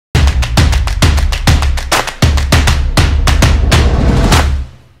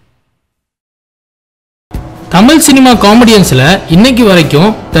Tamil cinema காமெடியன்ஸ்ல இன்னைக்கு வரைக்கும்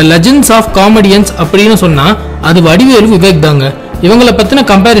தி legends of comedians அப்படின்னு சொன்னா அது வடிவேலு விவேக் தாங்க. இவங்களை பத்தின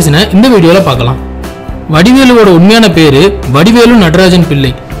கம்பேரிசனை இந்த வீடியோல பார்க்கலாம். வடிவேலுவோட உண்மையான பேரு வடிவேலு நடராஜன்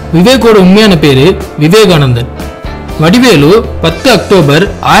பிள்ளை. விவேக்கோட உண்மையான பேரு விவேகானந்தன். வடிவேலு 10 அக்டோபர்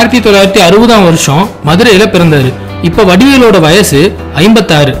 1960 வருஷம் மதுரையில பிறந்தாரு. இப்ப வடிவேலோட வயசு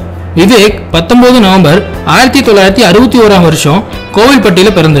 56. விவேக் 19 நவம்பர் 1961 வருஷம் கோவில்பட்டியில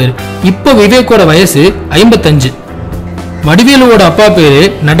பிறந்தாரு. இப்ப விவேக்கோட வயசு 55. வடிவேலுவோட அப்பா பேரு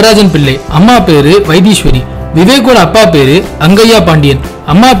நடராஜன் பிள்ளை, அம்மா பேரு வைத்தீஸ்வரி. விவேக்கோட அப்பா பேரு அங்கையா பாண்டியன்,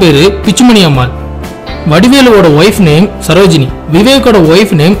 அம்மா பேரு பிச்சுமணி அம்மாள். வடிவேலுவோட wife name Sarojini, விவேக்கோட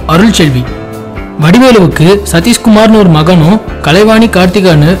wife name அருள் செல்வி. வடிவேலுவுக்கு சதீஷ்குமார்னு ஒரு மகனும் கலைவாணி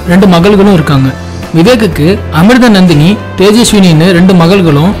கார்த்திகான்னு 2 மகள்களும் இருக்காங்க. விவேக்குக்கு அமிர்த நந்தினி தேஜஸ்வினின்னு 2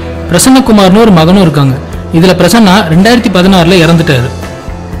 மகள்களும் பிரசன்னகுமார்னு ஒரு மகனும் இருக்காங்க. இதுல பிரசன்னா 2016 இறந்துட்டாரு.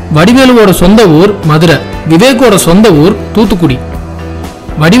 வடிவேலுவோட சொந்த ஊர் மதுரை, விவேக்கோட சொந்த ஊர் தூத்துக்குடி.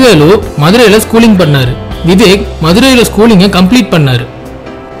 வடிவேலு மதுரையில ஸ்கூலிங் பண்ணாரு, விவேக் மதுரையில ஸ்கூலிங்க கம்ப்ளீட் பண்ணாரு.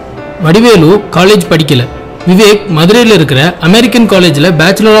 வடிவேலு காலேஜ் படிக்கல. விவேக் மதுரையில் இருக்கிற அமெரிக்கன் காலேஜில்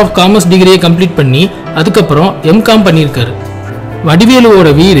பேச்சுலர் ஆஃப் காமர்ஸ் டிகிரியை கம்ப்ளீட் பண்ணி அதுக்கப்புறம் எம்காம் பண்ணியிருக்காரு. வடிவேலுவோட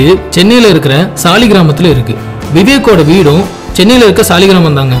வீடு சென்னையில் இருக்கிற சாலிகிராமத்தில் இருக்கு. விவேக்கோட வீடும் சென்னையில் இருக்க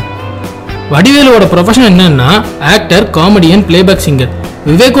சாலிகிராமம் தாங்க. வடிவேலுவோட ப்ரொஃபஷன் என்னன்னா actor, comedian, playback singer.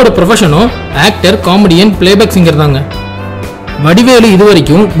 விவேக்கோட ப்ரொஃபஷனும் actor, comedian, playback singer தாங்க. வடிவேலு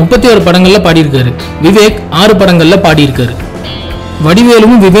இதுவரைக்கும் 31 படங்கள்ல பாடியிருக்காரு. விவேக் 6 படங்கள்ல பாடியிருக்காரு.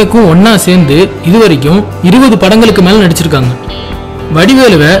 வடிவேலும் விவேக்கும் ஒன்னா சேர்ந்து இதுவரைக்கும் 20 படங்களுக்கு மேல நடிச்சிருக்காங்க.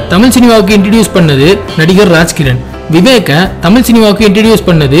 வடிவேலுவை தமிழ் சினிமாவுக்கு இன்ட்ரடியூஸ் பண்ணது நடிகர் ராஜ்கிரண். விவேக்க தமிழ் சினிமாவுக்கு இன்ட்ரடியூஸ்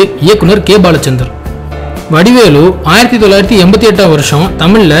பண்ணது இயக்குனர் கே பாலச்சந்தர். வடிவேலு 1988 வருஷம்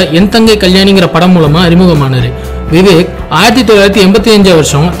தமிழ்ல என் தங்கை கல்யாணிங்கிற படம் மூலமா அறிமுகமானாரு. விவேக் 1985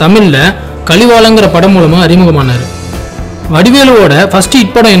 வருஷம் தமிழ்ல கலிவாளங்கிற படம் மூலமா அறிமுகமானாரு. வடிவேலுவோட ஃபர்ஸ்ட்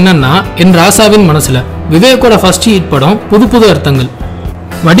ஹிட் படம் என்னன்னா என் ராசாவின் மனசுல. விவேக்கோட ஃபர்ஸ்ட் ஹிட் படம் புது புது அர்த்தங்கள்.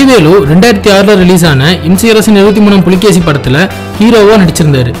 வடிவேலு 2006 ரிலீஸ் ஆன இம்சியரசன் 23 புலிகேசி படத்துல ஹீரோவா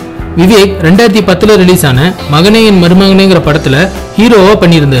நடிச்சிருந்தாரு. விவேக் 2010 ரிலீஸ் ஆன மகனே என் மருமகனேங்கிற படத்துல ஹீரோவா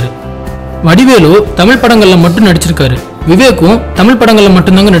பண்ணியிருந்தாரு. வடிவேலு தமிழ் படங்கள்ல மட்டும் நடிச்சிருக்காரு. விவேக்கும் தமிழ் படங்கள்ல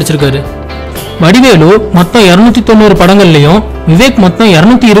மட்டும்தாங்க நடிச்சிருக்காரு. வடிவேலு மொத்தம் 290 படங்கள்லயும் விவேக் மொத்தம்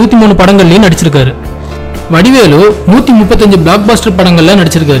 223 படங்கள்லயும் நடிச்சிருக்காரு. வடிவேலு 135 பிளாக் பஸ்டர் படங்கள்ல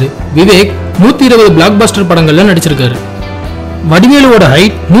நடிச்சிருக்காரு. விவேக் 120 பிளாக் பஸ்டர் படங்கள்ல நடிச்சிருக்காரு. வடிவேலுவோட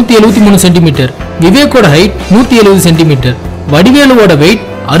height 173 centimetre, விவேக்கோட height 170 centimetre. வடிவேலுவோட wait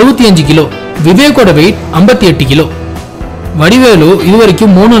 65 kilo, விவேக்கோட wait 58 kilo. Vadivelu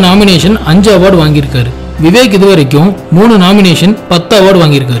இதுவரைக்கும் 3 நாமினேஷன் 5 அவார்டு வாங்கியிருக்காரு. விவேக் இதுவரைக்கும் 3 நாமினேஷன் 10 அவார்டு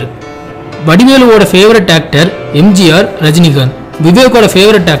வாங்கியிருக்காரு. வடிவேலுவோட favourite actor MGR, Rajinikanth. விவேக்கோட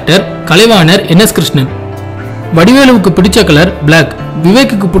favourite actor Kalaivanar NS Krishnan. வடிவேலுவுக்கு பிடிச்ச கலர் பிளாக்,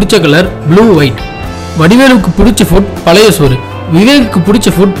 விவேக்குக்கு பிடிச்ச கலர் ப்ளூ ஒயிட். வடிவேலுவுக்கு பிடிச்ச ஃபுட் பழைய சோறு, விவேக்குக்கு பிடிச்ச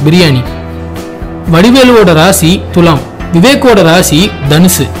ஃபுட் பிரியாணி. வடிவேலுவோட ராசி துலாம், விவேக்கோட ராசி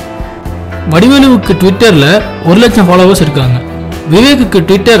தனுசு. வடிவேலுவுக்கு ட்விட்டர்ல 1 லட்சம் ஃபாலோவர்ஸ் இருக்காங்க. விவேக்குக்கு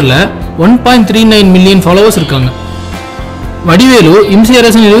ட்விட்டர்ல 1.39 மில்லியன் ஃபாலோவர்ஸ் இருக்காங்க. வடிவேலு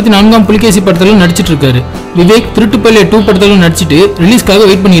இம்சியரசன் 24 புலிகேசி படத்துல நடிச்சிட்டு இருக்காரு. விவேக் திருட்டுப்பள்ளி 2 படத்துல நடிச்சிட்டு ரிலீஸ்க்காக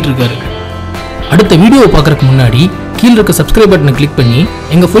வெயிட் பண்ணிட்டு இருக்காரு. அடுத்த வீடியோவை பார்க்கறதுக்கு முன்னாடி கீழே இருக்க சப்ஸ்கிரைப் பட்டனை கிளிக் பண்ணி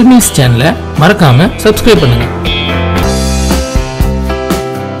எங்க ஃபுல் மீல்ஸ் சேனலை மறக்காம சப்ஸ்கிரைப் பண்ணுங்க.